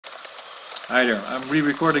Hi there, I'm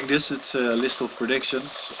re-recording this. It's a list of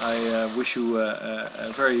predictions. I wish you a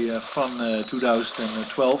very fun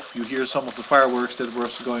 2012. You hear some of the fireworks that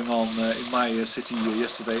was going on in my city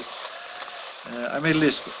yesterday. I made a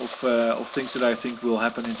list of things that I think will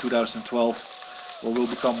happen in 2012 or will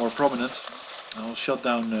become more prominent. I'll shut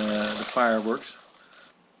down the fireworks.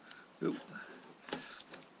 Ooh.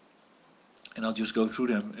 And I'll just go through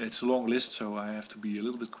them. It's a long list, so I have to be a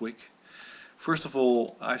little bit quick. First of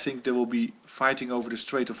all, I think there will be fighting over the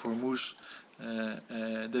Strait of Hormuz.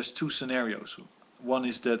 There's two scenarios. One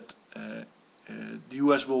is that the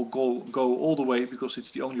US will go all the way because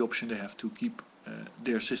it's the only option they have to keep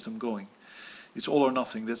their system going. It's all or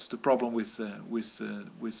nothing. That's the problem with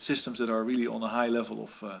systems that are really on a high level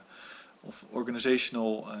of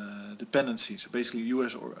organizational dependency. So basically,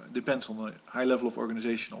 US depends on a high level of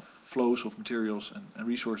organization of flows of materials and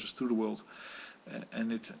resources through the world.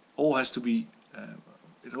 And it all has to be,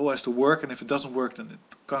 it all has to work, and if it doesn't work, then the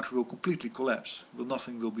country will completely collapse.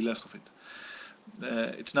 Nothing will be left of it.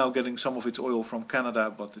 It's now getting some of its oil from Canada,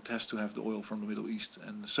 but it has to have the oil from the Middle East.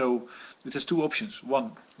 And so it has two options.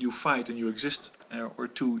 One, you fight and you exist, or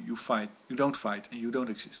two, you don't fight and you don't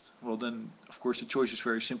exist. Well, then, of course, the choice is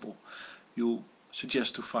very simple. You'll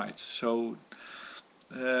suggest to fight. So,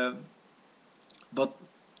 but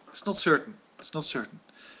it's not certain. It's not certain.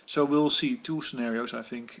 So we'll see two scenarios, I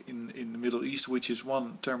think, in the Middle East, which is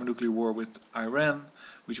one, thermonuclear war with Iran,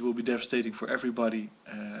 which will be devastating for everybody,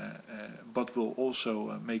 but will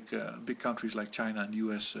also make big countries like China and the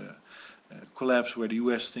US collapse, where the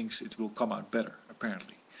US thinks it will come out better,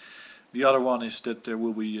 apparently. The other one is that there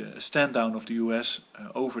will be a stand down of the US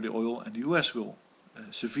over the oil, and the US will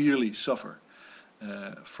severely suffer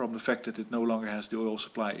from the fact that it no longer has the oil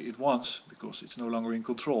supply it wants, because it's no longer in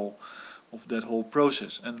control of that whole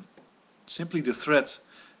process. And simply the threat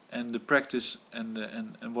and the practice and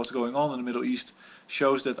what's going on in the Middle East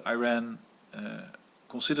shows that Iran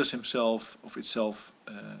considers itself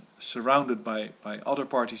surrounded by other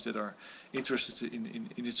parties that are interested in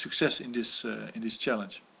its success in this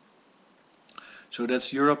challenge. So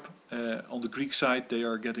that's Europe. On the Greek side, they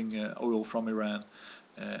are getting oil from Iran,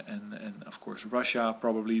 and of course Russia,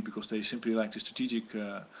 probably because they simply like the strategic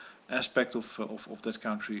aspect of that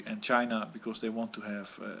country, and China because they want to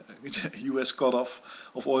have US cut off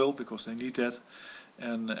of oil because they need that,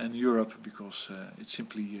 and Europe because it's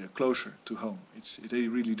simply closer to home. They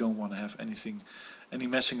really don't want to have any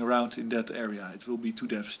messing around in that area. It will be too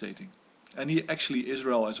devastating. And actually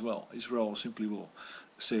Israel as well. Israel simply will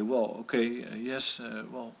say, well, okay, yes,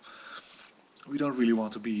 well, we don't really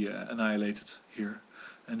want to be annihilated here.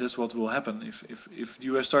 And that's what will happen if the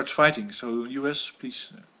US starts fighting. So US,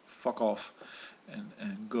 please fuck off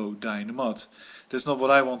and go die in the mud. That's not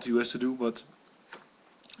what I want the US to do, but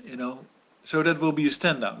you know, so that will be a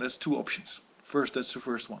stand down. That's two options. That's the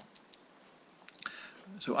first one.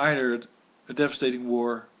 So either a devastating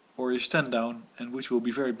war or a stand down, and which will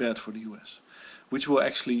be very bad for the US. Which will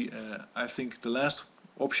actually, I think the last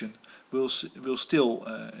option will still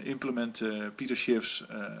implement Peter Schiff's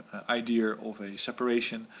idea of a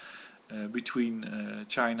separation between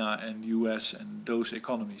China and US and those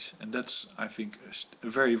economies, and that's, I think,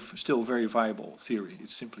 still very viable theory.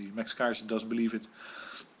 It's simply Max Keiser doesn't believe it.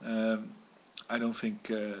 I don't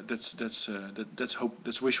think that's hope.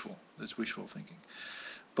 That's wishful. That's wishful thinking.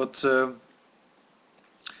 But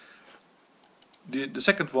the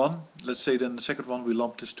second one, let's say then the second one, we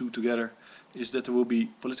lump these two together, is that there will be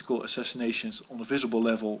political assassinations on a visible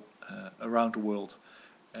level around the world.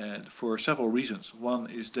 And for several reasons. One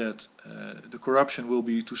is that the corruption will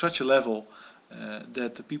be to such a level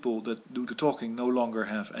that the people that do the talking no longer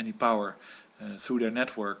have any power through their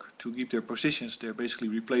network to keep their positions. They're basically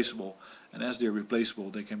replaceable, and as they're replaceable,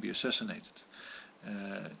 they can be assassinated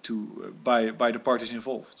by the parties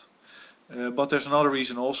involved. But there's another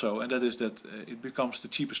reason also, and that is that it becomes the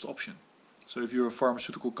cheapest option. So if you're a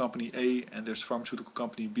pharmaceutical company A and there's a pharmaceutical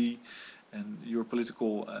company B, and your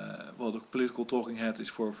political, the political talking head is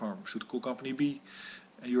for a pharmaceutical company B,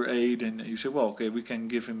 and you're A, then you say, well, okay, we can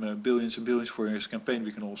give him billions and billions for his campaign.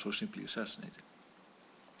 We can also simply assassinate him.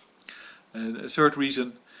 And a third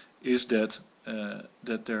reason is that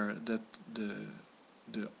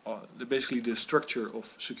basically the structure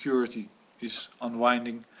of security is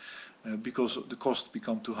unwinding because the costs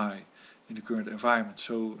become too high in the current environment.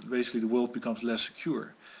 So basically the world becomes less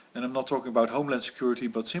secure. And I'm not talking about homeland security,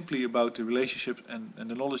 but simply about the relationship and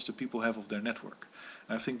the knowledge that people have of their network.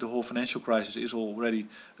 And I think the whole financial crisis is already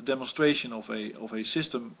a demonstration of a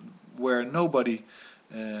system where nobody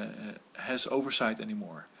has oversight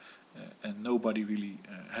anymore, and nobody really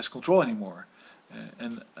has control anymore.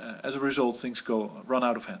 And as a result, things run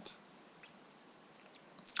out of hand.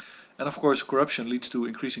 And of course, corruption leads to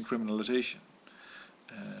increasing criminalization.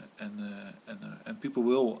 And people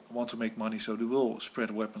will want to make money, so they will spread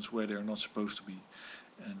weapons where they are not supposed to be.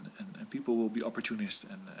 And people will be opportunists,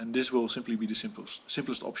 and this will simply be the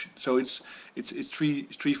simplest option. So it's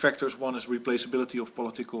three factors. One is replaceability of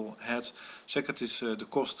political heads. Second is the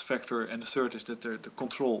cost factor, and the third is that the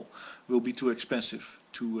control will be too expensive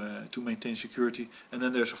to maintain security. And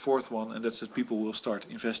then there's a fourth one, and that's that people will start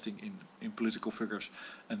investing in political figures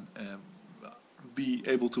and be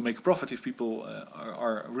able to make a profit if people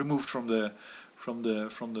are removed from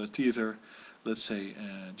the theater. Let's say,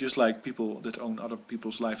 just like people that own other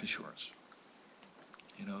people's life insurance.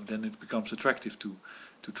 Then it becomes attractive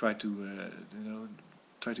to try to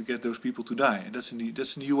try to get those people to die, and that's in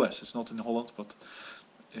the U.S. It's not in Holland, but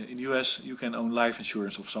in the U.S. you can own life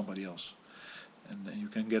insurance of somebody else, and you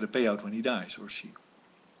can get a payout when he dies or she.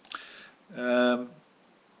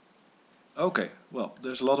 Okay, well,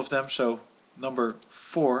 there's a lot of them. So number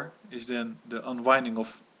 4 is then the unwinding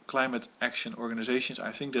of climate action organizations.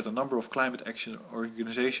 I think that a number of climate action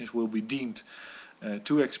organizations will be deemed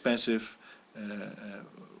too expensive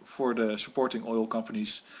for the supporting oil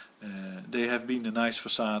companies. They have been a nice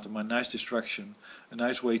facade, a nice distraction, a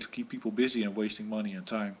nice way to keep people busy and wasting money and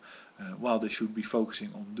time, while they should be focusing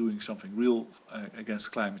on doing something real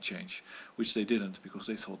against climate change, which they didn't, because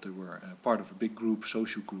they thought they were part of a big group,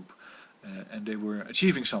 social group. And they were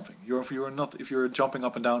achieving something. If you're jumping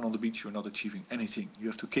up and down on the beach, you're not achieving anything. You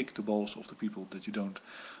have to kick the balls of the people that you don't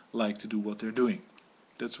like to do what they're doing.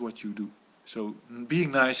 That's what you do. So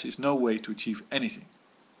being nice is no way to achieve anything,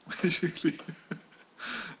 basically.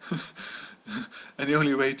 And the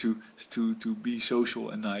only way to be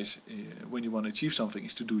social and nice when you want to achieve something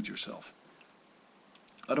is to do it yourself.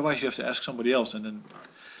 Otherwise you have to ask somebody else, and then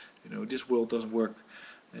this world doesn't work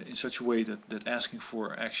in such a way that asking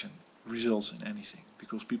for action results in anything,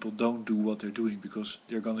 because people don't do what they're doing because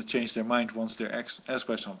they're going to change their mind once they're asked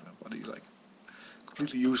by somebody. Like,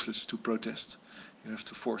 completely useless to protest. You have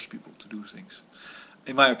to force people to do things,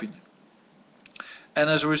 in my opinion. And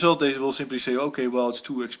as a result, they will simply say, okay, well, it's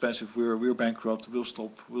too expensive, we're bankrupt, we'll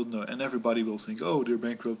stop, we'll no. And everybody will think, oh, they're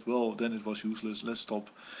bankrupt, well, then it was useless, let's stop.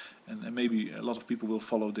 And maybe a lot of people will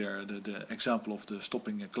follow the example of the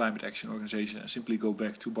Stopping Climate Action Organization and simply go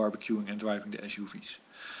back to barbecuing and driving the SUVs.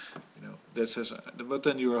 That says, but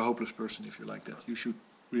then you're a hopeless person if you're like that. You should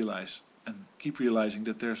realize and keep realizing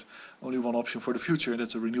that there's only one option for the future, and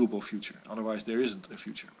that's a renewable future. Otherwise, there isn't a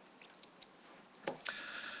future.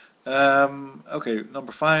 Okay,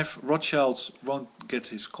 number 5, Rothschild won't get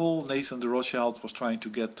his coal. Nathan de Rothschild was trying to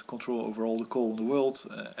get control over all the coal in the world,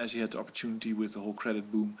 as he had the opportunity with the whole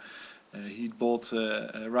credit boom. He bought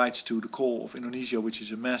rights to the coal of Indonesia, which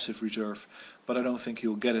is a massive reserve, but I don't think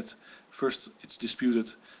he'll get it. First, it's disputed.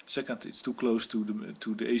 Second, it's too close to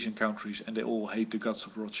the Asian countries, and they all hate the guts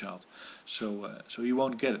of Rothschild. So he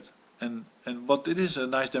won't get it. But it is a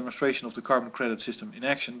nice demonstration of the carbon credit system in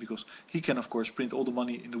action, because he can of course print all the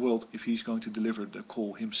money in the world if he's going to deliver the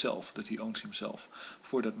coal himself, that he owns himself,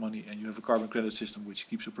 for that money. And you have a carbon credit system which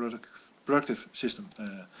keeps a productive system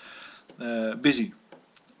busy,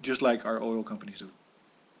 just like our oil companies do.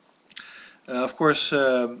 Of course,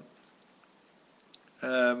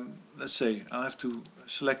 let's say I have to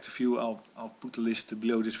select a few. I'll put the list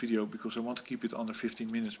below this video because I want to keep it under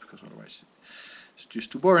 15 minutes, because otherwise it's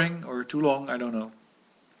just too boring or too long, I don't know.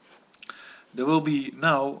 There will be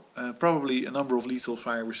now probably a number of lethal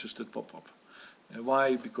viruses that pop up.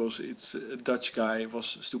 Why? Because it's a Dutch guy was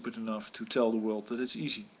stupid enough to tell the world that it's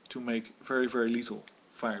easy to make very, very lethal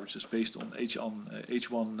viruses based on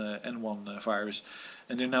H1N1 virus,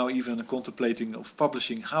 and they're now even contemplating of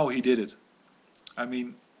publishing how he did it. I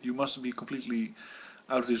mean, you must be completely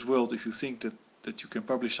out of this world if you think that you can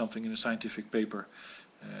publish something in a scientific paper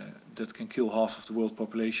that can kill half of the world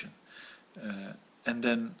population, and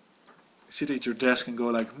then sit at your desk and go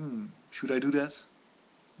like, should I do that?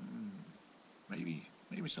 Maybe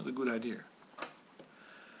it's not a good idea.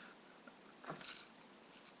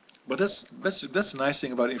 But that's the nice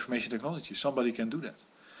thing about information technology. Somebody can do that.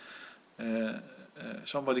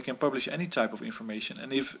 Somebody can publish any type of information,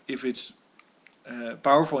 and if it's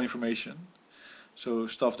powerful information, so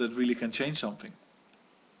stuff that really can change something,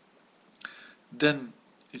 then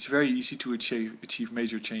it's very easy to achieve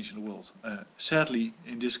major change in the world. Sadly,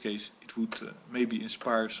 in this case, it would maybe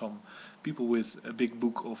inspire some people with a big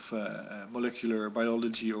book of molecular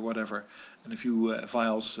biology or whatever, and a few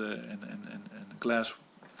vials and glass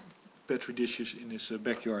petri dishes in his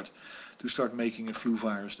backyard, to start making a flu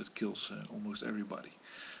virus that kills almost everybody.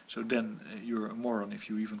 So then you're a moron if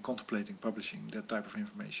you're even contemplating publishing that type of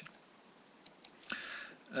information.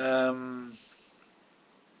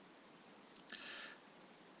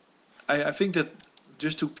 I think that,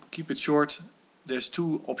 just to keep it short, there's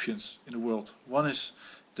two options in the world. One is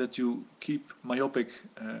that you keep myopic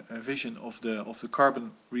vision of the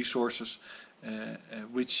carbon resources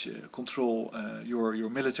which control your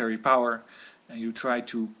military power, and you try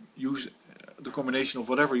to use the combination of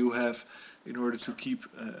whatever you have in order to keep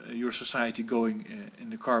your society going in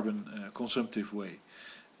the carbon consumptive way.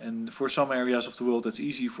 And for some areas of the world that's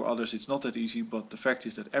easy, for others it's not that easy, but the fact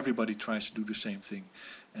is that everybody tries to do the same thing.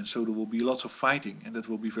 And so there will be lots of fighting, and that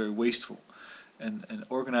will be very wasteful. And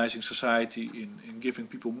organizing society in giving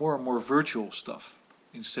people more and more virtual stuff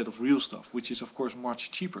instead of real stuff, which is of course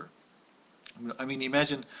much cheaper. I mean,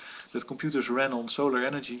 imagine that computers ran on solar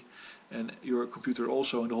energy, and your computer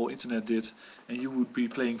also and the whole internet did, and you would be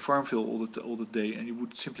playing Farmville all the day, and you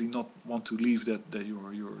would simply not want to leave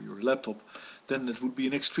your laptop. Then it would be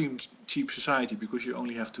an extreme cheap society, because you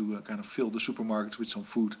only have to kind of fill the supermarkets with some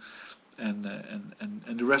food, and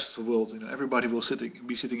the rest of the world, everybody will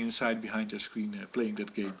be sitting inside behind their screen playing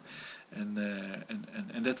that game, and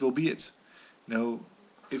that will be it.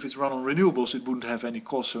 If it's run on renewables, it wouldn't have any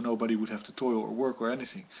cost, so nobody would have to toil or work or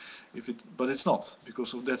anything. But it's not,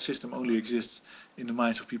 because of that system only exists in the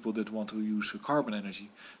minds of people that want to use carbon energy.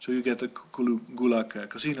 So you get the Gulag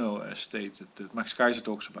casino state that Max Kaiser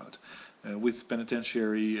talks about, with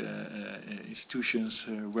penitentiary institutions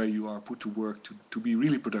where you are put to work to be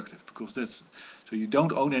really productive, because so you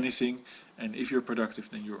don't own anything, and if you're productive,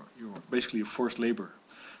 then you're basically a forced labor.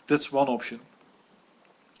 That's one option.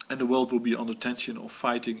 And the world will be under tension of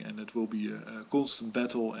fighting, and it will be a constant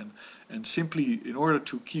battle, and simply in order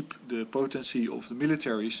to keep the potency of the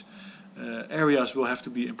militaries, areas will have to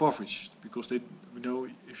be impoverished, because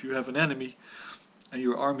if you have an enemy and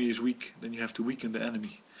your army is weak, then you have to weaken the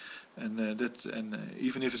enemy, and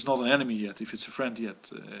even if it's not an enemy yet, if it's a friend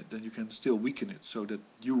yet, then you can still weaken it so that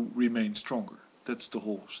you remain stronger. That's the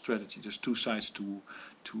whole strategy. There's two sides to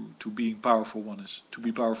being powerful. One is to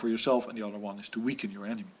be powerful yourself, and the other one is to weaken your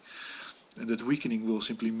enemy. And that weakening will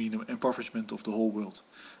simply mean an impoverishment of the whole world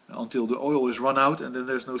until the oil is run out, and then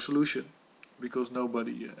there's no solution, because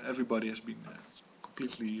everybody has been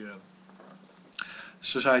completely,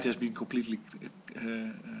 society has been completely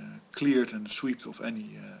cleared and swept of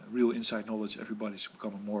any real inside knowledge. Everybody's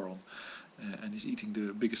become a moron. And is eating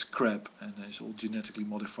the biggest crap, and is all genetically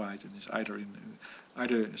modified, and is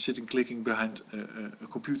either sitting clicking behind a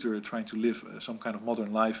computer trying to live some kind of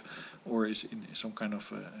modern life, or is in some kind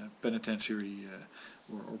of penitentiary,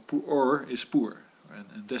 or is poor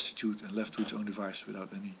and destitute and left to its own devices without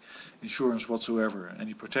any insurance whatsoever,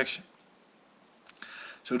 any protection.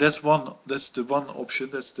 So that's the one option.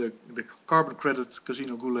 That's the carbon credit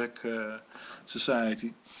casino gulag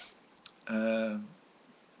society.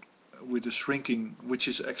 With a shrinking, which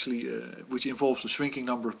is actually which involves a shrinking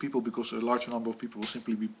number of people, because a larger number of people will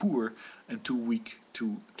simply be poor and too weak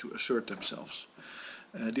to assert themselves.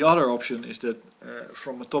 The other option is that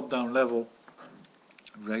from a top-down level,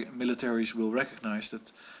 militaries will recognize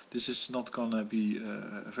that this is not going to be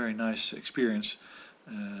a very nice experience,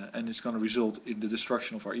 and it's going to result in the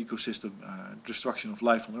destruction of our ecosystem, destruction of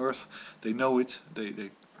life on Earth. They know it. They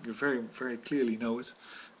very, very clearly know it.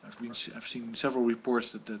 I've seen several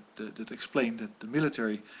reports that explain that the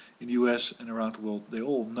military in the US and around the world, they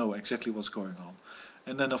all know exactly what's going on.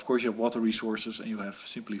 And then of course you have water resources, and you have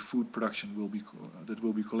simply food production that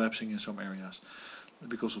will be collapsing in some areas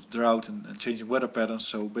because of drought and changing weather patterns.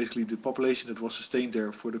 So basically the population that was sustained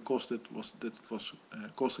there for the cost that was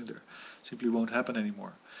costing there simply won't happen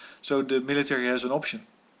anymore. So the military has an option,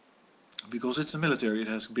 because it's the military, it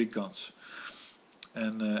has big guns.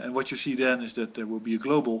 And what you see then is that there will be a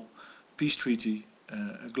global peace treaty,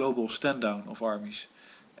 a global stand down of armies,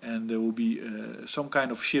 and there will be some kind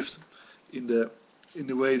of shift in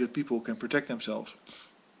the way that people can protect themselves.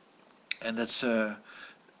 And that's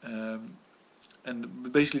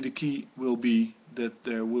and basically the key will be that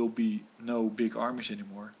there will be no big armies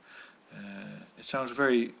anymore. It sounds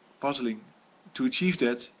very puzzling. To achieve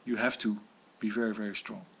that, you have to be very, very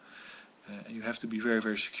strong. You have to be very,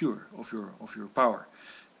 very secure of your power.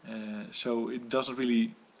 So it doesn't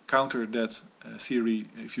really counter that theory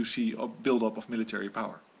if you see a build-up of military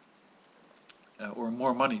power or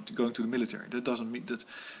more money going to the military. That doesn't mean that.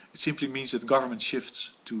 It simply means that government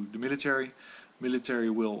shifts to the military. Military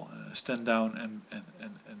will stand down and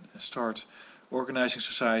start organizing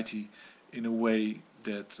society in a way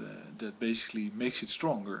that basically makes it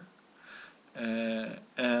stronger.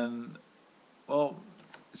 And well,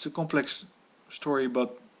 it's a complex story,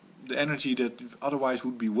 but the energy that otherwise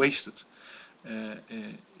would be wasted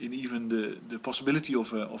in even the possibility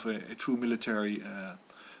of a true military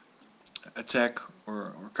attack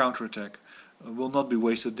or counterattack will not be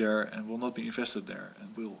wasted there and will not be invested there,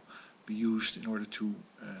 and will be used in order to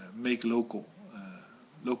make local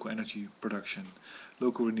energy production,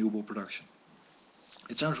 local renewable production.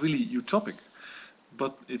 It sounds really utopic,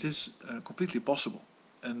 but it is completely possible.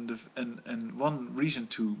 And one reason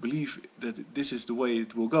to believe that this is the way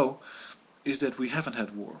it will go is that we haven't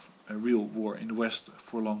had a real war in the West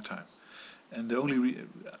for a long time. And the only,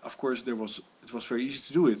 of course, it was very easy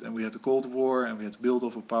to do it, and we had the Cold War, and we had the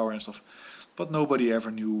build-up of power and stuff. But nobody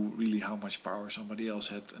ever knew really how much power somebody else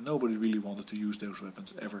had, and nobody really wanted to use those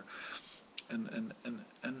weapons ever.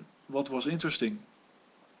 And what was interesting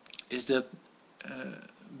is that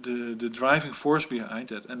the driving force behind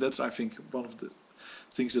that, and that's I think one of the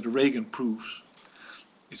things that Reagan proves,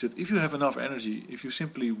 is that if you have enough energy, if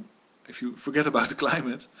you forget about the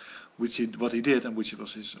climate, what he did, and which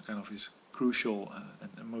was his kind of his crucial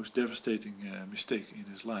and most devastating mistake in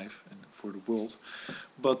his life and for the world,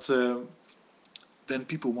 but then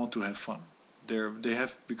people want to have fun. They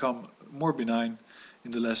have become more benign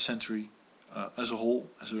in the last century as a whole,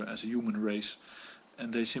 as a human race,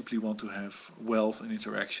 and they simply want to have wealth and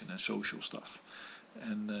interaction and social stuff,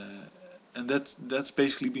 and that's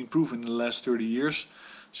basically been proven in the last 30 years.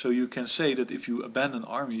 So you can say that if you abandon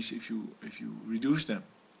armies, if you reduce them,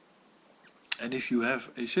 and if you have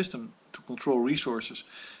a system to control resources,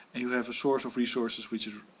 and you have a source of resources which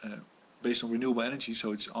is based on renewable energy,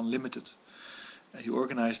 so it's unlimited, and you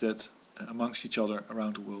organize that amongst each other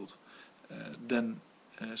around the world, then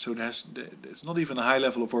so there's not even a high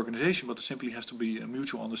level of organization, but there simply has to be a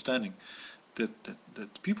mutual understanding that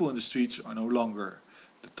people in the streets are no longer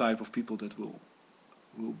the type of people that will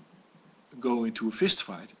go into a fist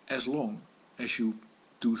fight, as long as you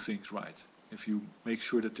do things right. If you make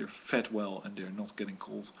sure that they're fed well and they're not getting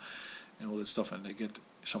cold and all that stuff, and they get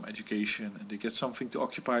some education and they get something to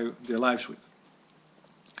occupy their lives with,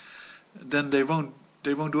 then they won't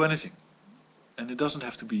do anything. And it doesn't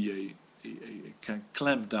have to be a kind of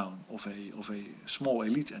clamp down of a small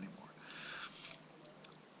elite anymore.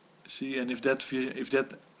 See, and if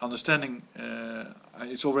that understanding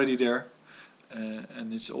it's already there,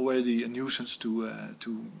 and it's already a nuisance to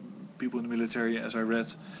people in the military, as I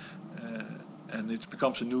read, and it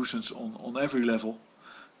becomes a nuisance on every level.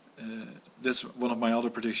 That's one of my other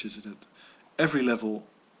predictions, is that every level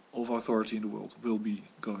of authority in the world will be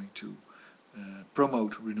going to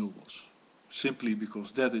promote renewables, simply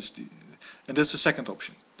because that is and that's the second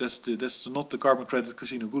option. That's not the carbon credit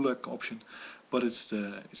casino gulag option, but it's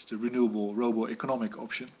the renewable robo-economic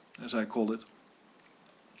option, as I call it.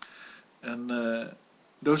 And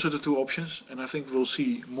those are the two options, and I think we'll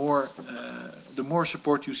see more. The more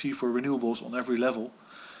support you see for renewables on every level,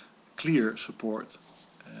 clear support,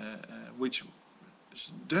 which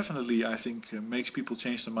definitely I think makes people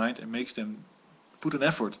change their mind and makes them put an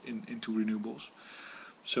effort into renewables.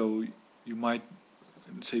 So you might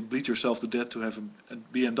say bleed yourself to death to have a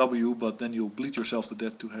BMW, but then you'll bleed yourself to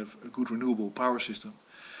death to have a good renewable power system,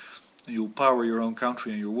 and you'll power your own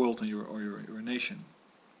country and your world and your nation.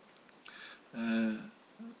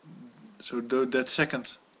 So that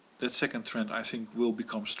second trend, I think, will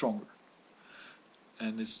become stronger,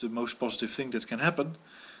 and it's the most positive thing that can happen.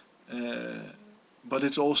 But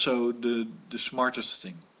it's also the smartest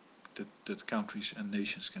thing that countries and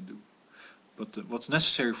nations can do. But what's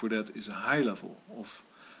necessary for that is a high level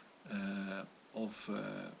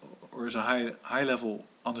or is a high level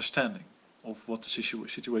understanding of what the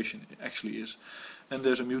situation actually is, and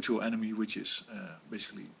there's a mutual enemy, which is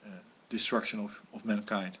basically destruction of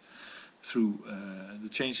mankind through the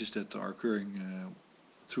changes that are occurring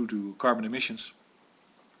through the carbon emissions.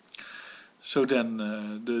 So then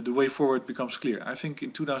the way forward becomes clear. I think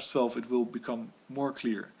in 2012 it will become more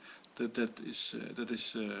clear that is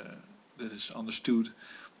understood,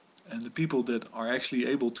 and the people that are actually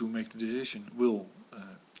able to make the decision will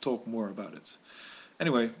talk more about it.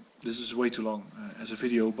 Anyway, this is way too long as a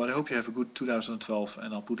video, but I hope you have a good 2012,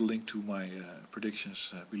 and I'll put a link to my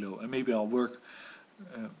predictions below, and maybe I'll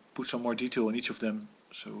put some more detail in each of them,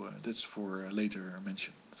 so that's for later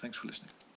mention. Thanks for listening.